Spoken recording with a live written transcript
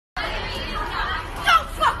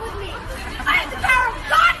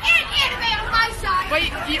Wait,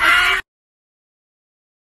 Don't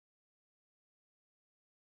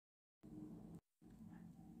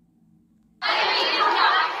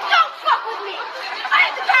fuck with me! I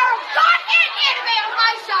have the power of God and anime on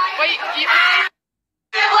my side! wait,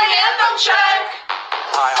 Sibling anthem check!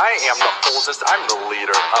 Hi, I am the oldest, I'm the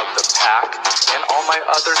leader of the pack, and all my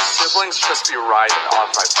other siblings just be riding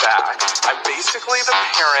on my back. I'm basically the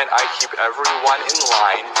parent, I keep everyone in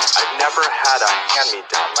line. I've never had a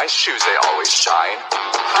hand-me-down, my shoes, they always shine.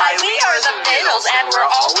 Hi, we are the middles, and we're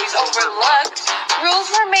always overlooked. Rules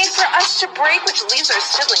were made for us to break, which leaves our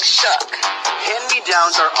siblings shook.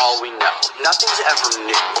 Hand-me-downs are all we know, nothing's ever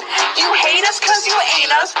new. You hate us cause you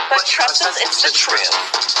ain't us, but trust us, it's the truth.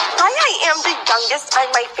 Hi, I am the youngest. I'm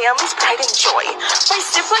my family's pride and joy. My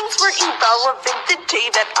siblings were irrelevant the day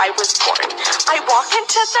that I was born. I walk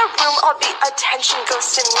into the room, all the attention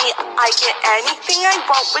goes to me. I get anything I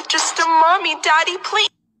want with just a mommy, daddy,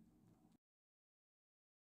 please.